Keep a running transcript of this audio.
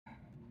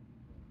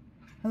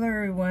Hello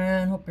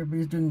everyone, hope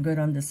everybody's doing good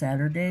on this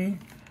Saturday.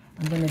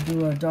 I'm going to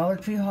do a Dollar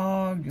Tree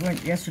haul. I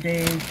went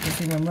yesterday to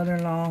see my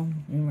mother-in-law,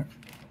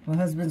 my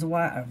husband's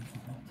wife,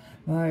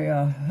 my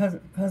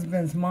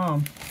husband's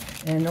mom,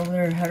 and over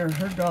there had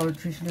her Dollar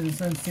Tree. She lives in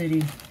Sun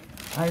City.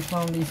 I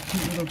found these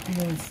cute little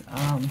things,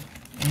 and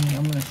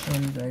I'm going to show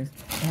you guys.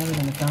 I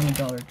haven't even found a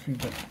Dollar Tree,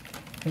 but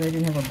because I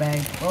didn't have a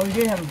bag. Well, we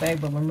did have a bag,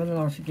 but my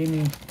mother-in-law, she gave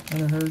me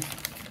one of hers.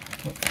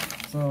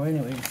 So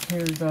anyways,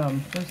 here's,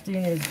 first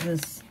thing is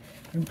this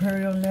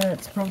Imperial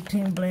Nuts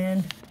Protein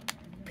Blend,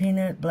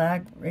 peanut,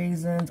 black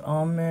raisins,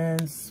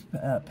 almonds,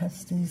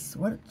 pasties,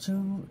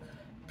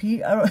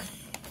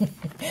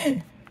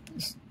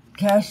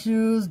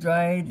 cashews,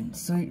 dried,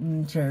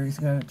 sweetened cherries.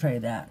 Gonna try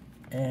that.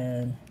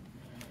 And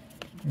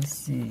let's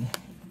see.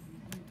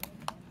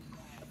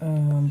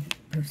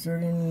 Per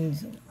serving,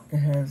 it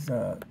has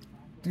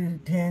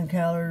 10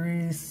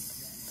 calories,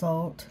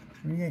 salt,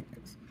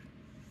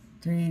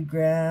 3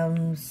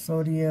 grams,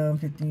 sodium,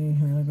 50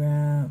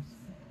 milligrams.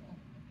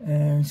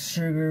 And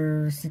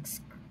sugar,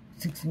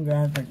 16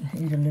 grams, but I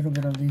eat a little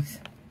bit of these. So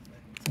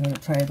I'm going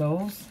to try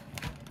those.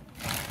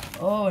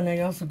 Oh, and I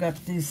also got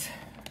these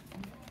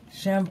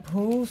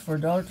shampoos for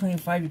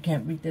 $1.25. You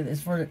can't beat that. It's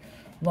for the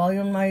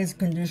volumized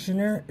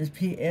conditioner. It's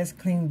PS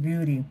Clean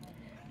Beauty.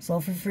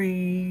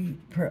 Sulfur-free,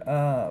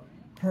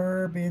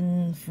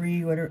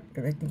 paraben-free, whatever.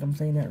 I think I'm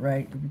saying that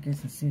right, if you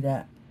guys can see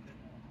that.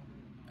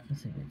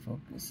 Let's see if it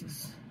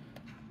focuses.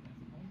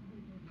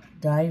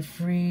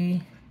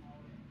 Dye-free.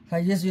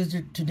 I just used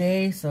it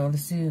today, so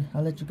let's see.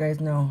 I'll let you guys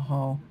know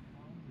how.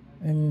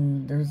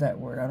 And there's that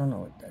word. I don't know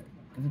what that.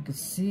 If you could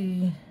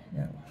see,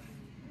 yeah.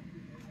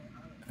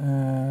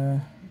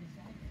 And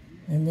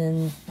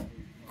then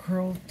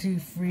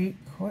cruelty-free.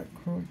 What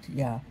cruelty?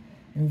 Yeah,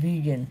 and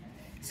vegan.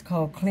 It's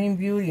called Clean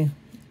Beauty.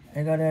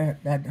 I got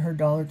her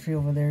Dollar Tree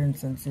over there in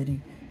Sun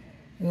City.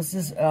 It was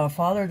this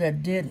father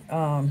that did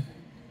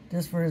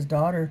this for his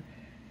daughter.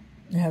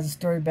 It has a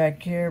story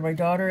back here. My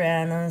daughter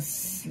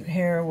Anna's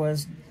hair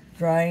was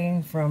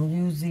drying from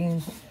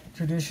using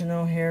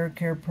traditional hair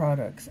care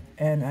products,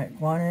 and I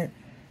wanted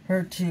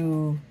her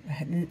to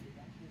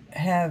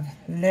have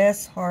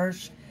less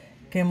harsh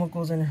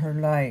chemicals in her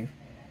life.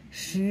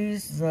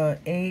 She's the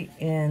A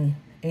in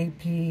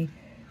AP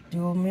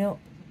dual meal,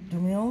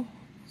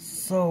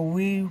 so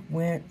we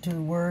went to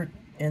work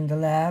in the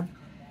lab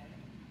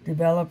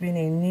developing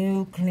a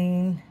new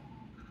clean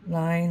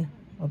line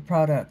of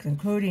products,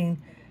 including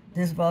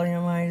this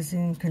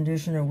volumizing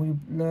conditioner. We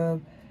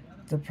love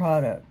the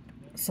product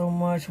so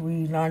much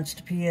we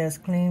launched PS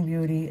Clean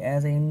Beauty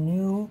as a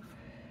new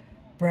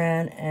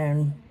brand,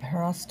 and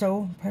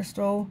presto,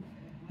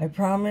 I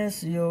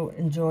promise you'll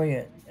enjoy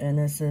it. And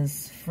this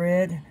is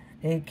Fred,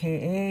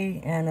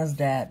 aka Anna's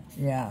dad.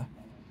 Yeah,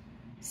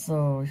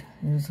 so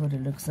here's what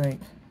it looks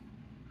like.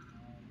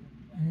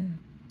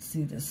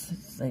 See this,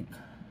 it's like,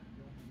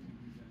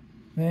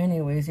 but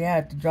anyways, yeah,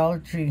 at the Dollar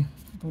Tree.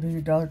 Go to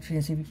your Dollar Tree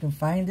and see if you can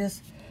find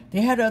this.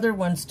 They had other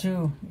ones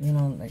too, you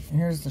know, like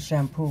here's the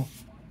shampoo,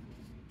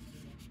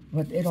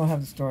 but they don't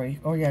have the story.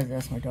 Oh yeah,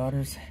 that's my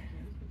daughter's.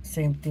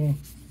 Same thing.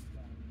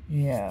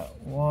 Yeah,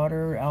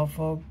 water,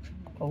 alpha,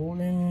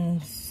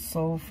 choline,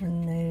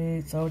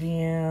 sulfonate,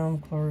 sodium,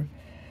 chloride,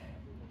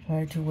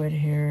 apply to wet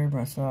hair,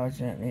 massage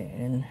gently,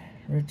 and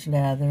rich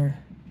lather.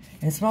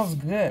 And it smells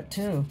good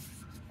too.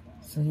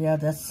 So yeah,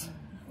 that's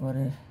what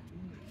it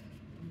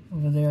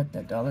over there at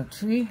that Dollar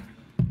Tree.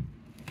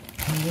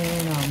 And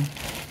then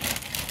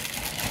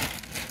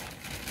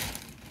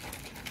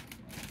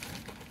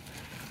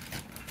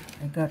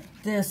I got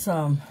this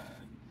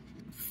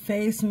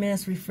face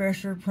mist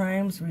refresher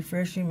primes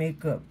refreshing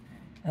makeup,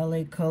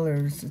 LA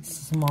Colors. It's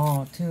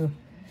small too.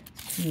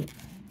 It's cute.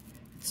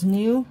 It's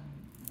new.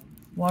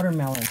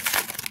 Watermelon.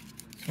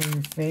 For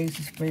your face,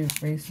 you spray your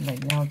face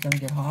like now it's gonna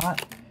get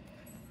hot.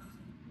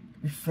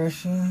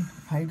 Refreshing,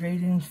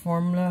 hydrating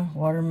formula,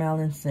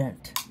 watermelon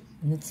scent,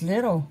 and it's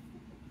little.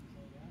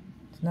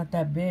 It's not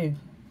that big.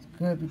 It's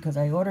good because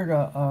I ordered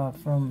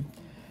from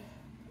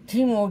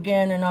Temu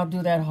again, and I'll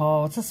do that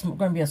haul. It's going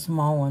to be a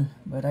small one,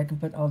 but I can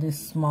put all these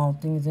small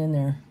things in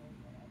there.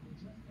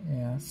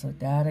 Yeah, so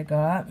that I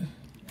got.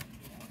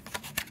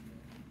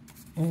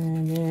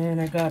 And then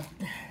I got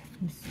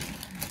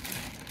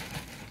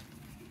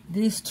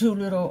these two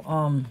little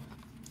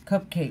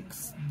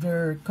cupcakes.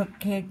 They're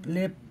cupcake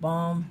lip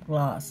balm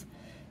gloss.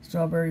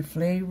 Strawberry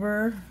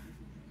flavor.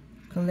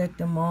 Collect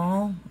them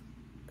all.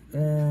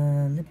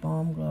 Lip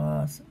balm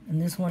gloss. And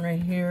this one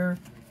right here.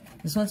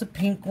 This one's a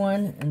pink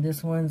one, and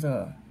this one's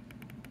a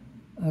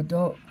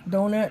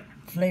donut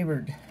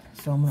flavored.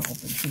 So I'm gonna open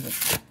see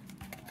what's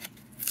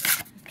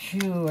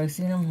cute. I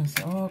seen them. I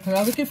said, oh, cause I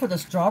was looking for the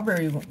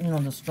strawberry, you know,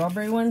 the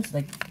strawberry ones,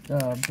 like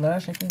the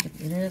blush. I think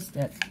it is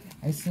that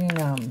I seen.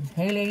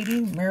 Hey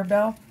Lady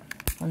Maribel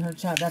on her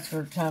channel. That's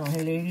her channel.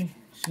 Hey Lady.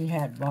 She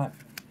had bought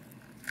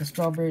the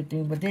strawberry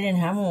thing, but they didn't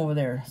have them over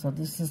there. So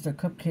this is the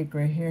cupcake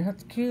right here.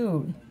 That's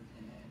cute.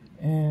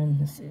 And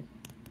let's see.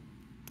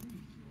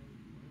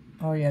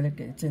 Oh yeah, look,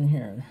 it's in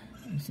here.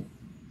 Let's see.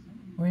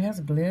 Oh, it has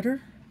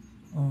glitter.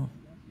 Oh,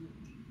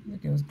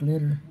 look, it was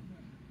glitter.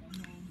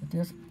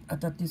 I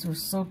thought these were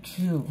so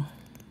cute.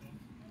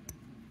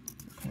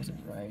 Close it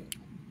right.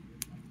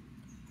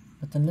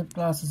 But the lip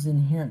gloss is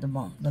in here at the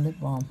bottom, the lip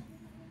balm.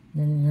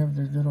 Then you have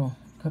the little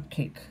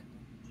cupcake.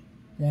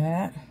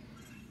 That.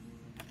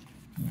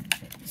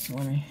 This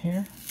one right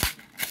here.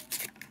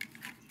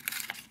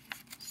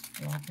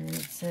 Strawberry,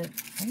 it said.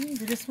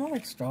 Did it smell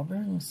like strawberry?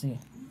 Let me see.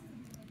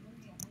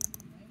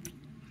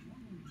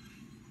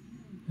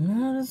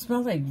 No, it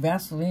smells like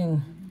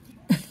Vaseline.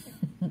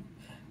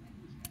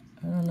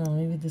 I don't know,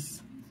 maybe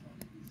this,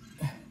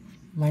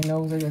 my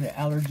nose, I got the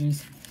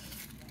allergies.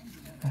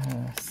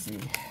 Let's see.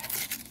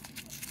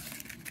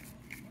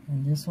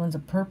 And this one's a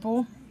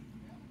purple.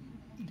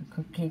 The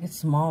cupcake is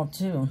small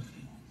too.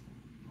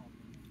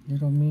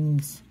 Little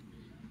minis.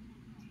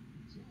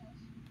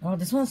 Oh,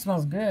 this one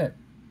smells good.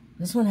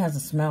 This one has a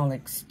smell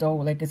like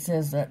stove, like it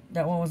says that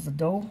one was the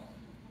dough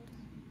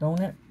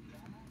donut.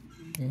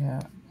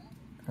 Yeah.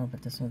 Oh,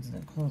 but this one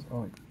didn't close.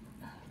 Oh,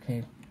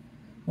 okay.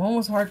 One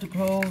was hard to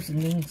close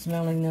and didn't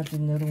smell like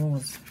nothing. The other one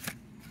was.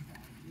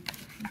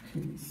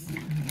 Okay, let's see.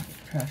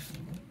 Trash.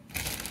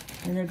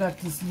 And I got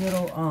this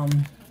little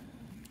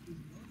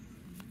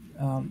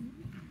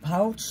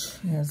pouch.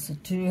 It has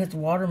it's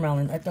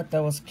watermelon. I thought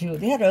that was cute.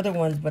 They had other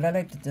ones, but I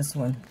liked this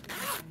one.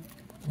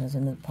 There's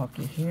another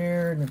pocket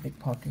here and a big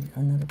pocket,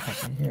 another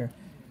pocket here.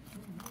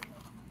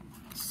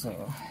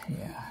 So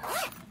yeah,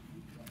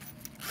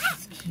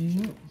 it's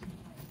cute.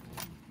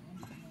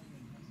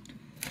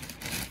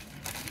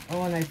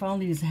 Oh, and I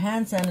found these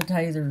hand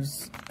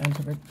sanitizers,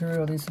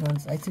 antibacterial. These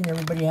ones, I seen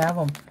everybody have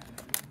them,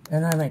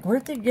 and I'm like,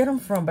 where'd they get them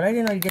from? But I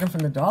didn't know you get them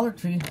from the Dollar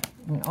Tree.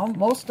 I mean,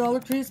 most Dollar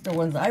Trees, the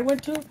ones I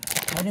went to,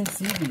 I didn't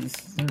see these.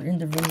 They're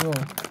individual.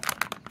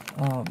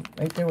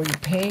 Right there where you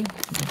pay,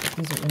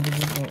 these are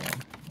individual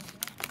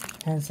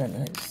hand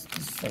sanitizers.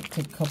 Just like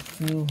take a cup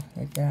few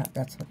like that.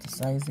 That's what the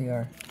size they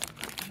are.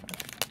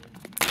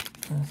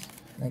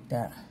 Like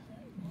that.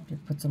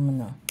 Just put them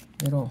in a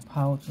little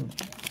pouch.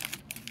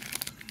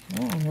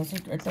 Yeah,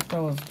 I thought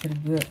that was pretty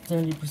good.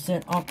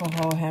 70%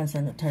 alcohol, hand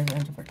sanitizer,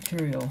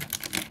 antibacterial.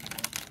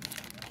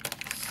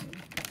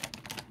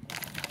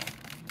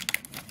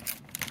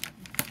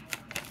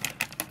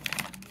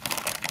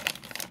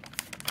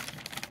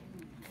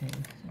 Okay,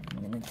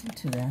 7 minutes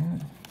into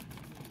that.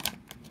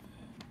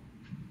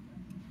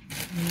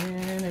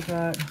 And then I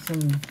got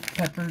some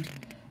peppered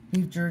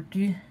beef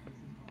jerky.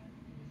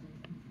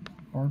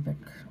 Orbeck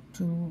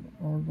 2,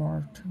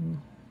 Orbar 2,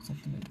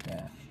 something like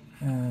that.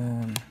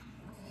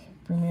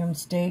 Premium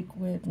steak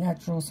with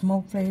natural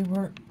smoke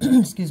flavor.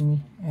 Excuse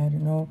me.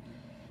 Added no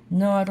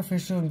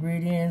artificial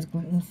ingredients,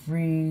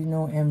 gluten-free,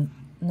 no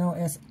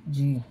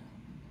SG.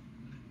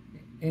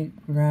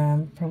 8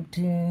 gram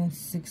protein,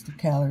 60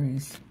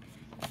 calories.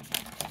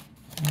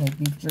 I like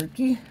beef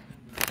jerky.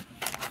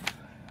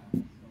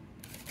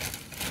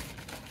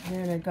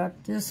 Then I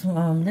got this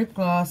lip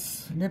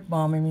balm,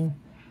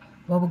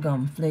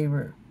 bubblegum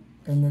flavor,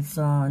 and it's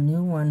a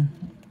new one.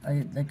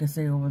 Like I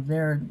say over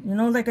there, you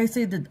know, like I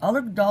say, the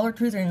other Dollar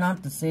Trees are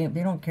not the same.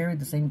 They don't carry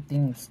the same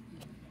things.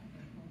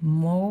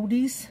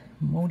 Modis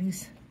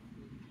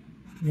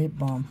lip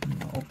balm.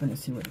 I'll open it,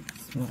 see what it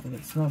smells like.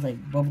 It smells like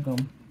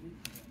bubblegum.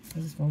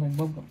 Does it smell like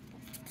bubblegum?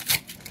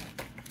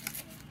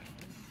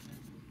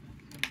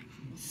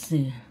 Let's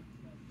see.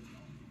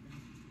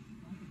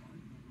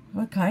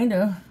 What kind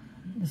of?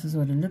 This is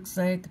what it looks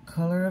like. The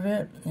color of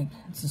it, like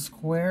it's a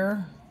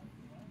square.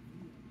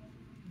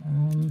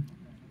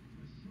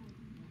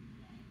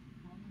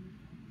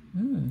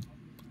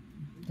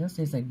 Does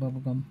taste like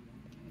bubblegum.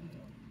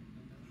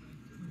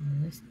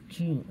 It's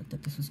cute. I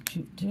thought this was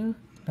cute too.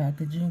 The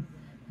packaging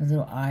has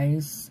little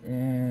eyes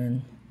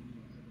and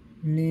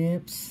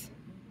lips.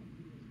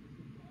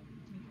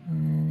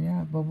 And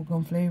yeah,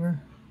 bubblegum flavor.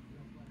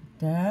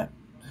 That.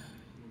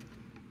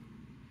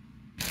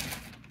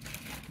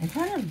 I'm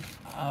kind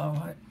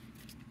of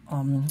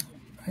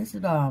I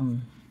said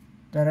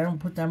that I don't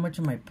put that much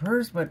in my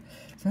purse, but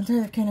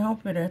sometimes I can't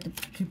help it. I have to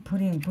keep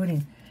putting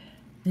things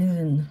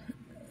in.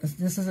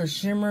 This is a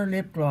shimmer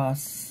lip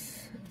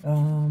gloss.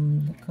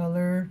 The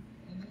color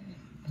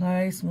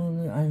applies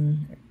smoothly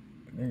on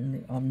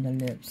the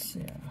lips.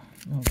 Yeah,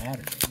 no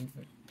matter.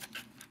 But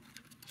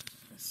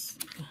let's see.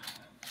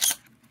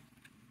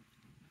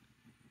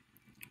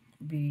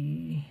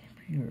 Be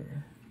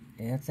pure.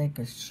 Yeah, it's like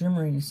a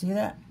shimmer. You see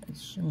that?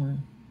 It's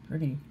shimmering.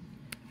 Pretty.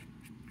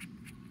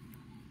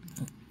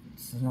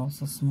 This is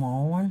also a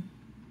small one.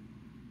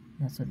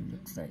 That's what it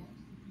looks like.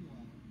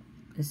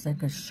 It's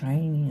like a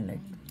shiny,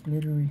 like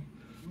glittery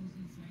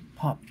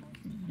pop.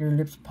 Your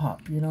lips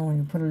pop. You know, when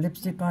you put a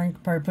lipstick on, you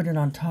can probably put it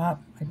on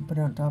top. I can put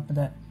it on top of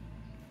that.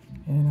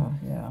 You know,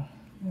 yeah.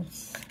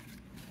 That's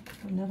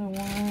another one.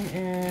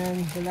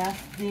 And the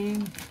last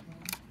thing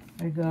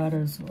I got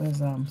was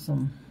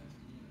some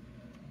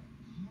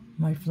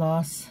My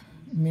Floss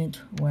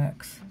mint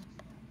wax.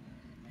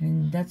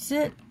 And that's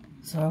it.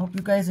 So I hope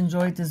you guys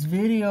enjoyed this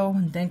video,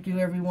 and thank you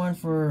everyone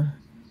for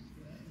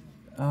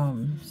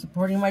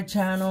supporting my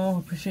channel.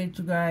 Appreciate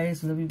you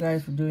guys. Love you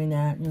guys for doing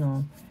that. You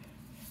know,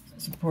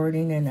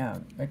 supporting. And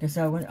like I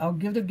said, I'll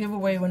give the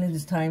giveaway when it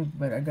is time,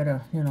 but I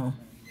gotta, you know,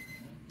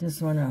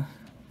 just wanna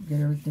get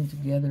everything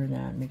together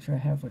and make sure I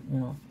have it, you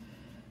know.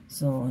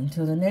 So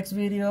until the next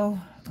video,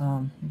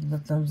 give a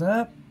thumbs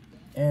up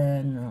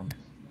and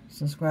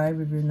subscribe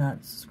if you're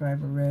not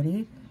subscribed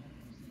already.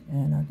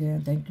 And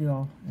again, thank you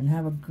all, and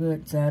have a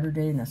good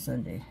Saturday and a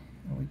Sunday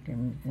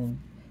weekend. And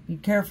be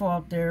careful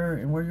out there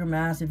and wear your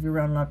mask if you're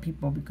around a lot of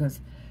people, because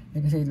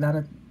like I say, a lot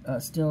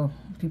of still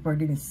people are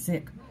getting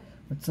sick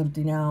with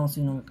something else,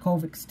 you know.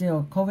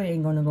 COVID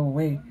ain't gonna go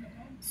away.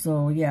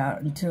 So yeah,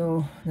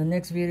 until the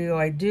next video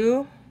I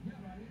do,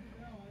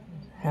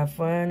 have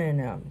fun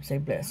and stay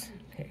blessed.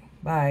 Okay,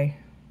 bye.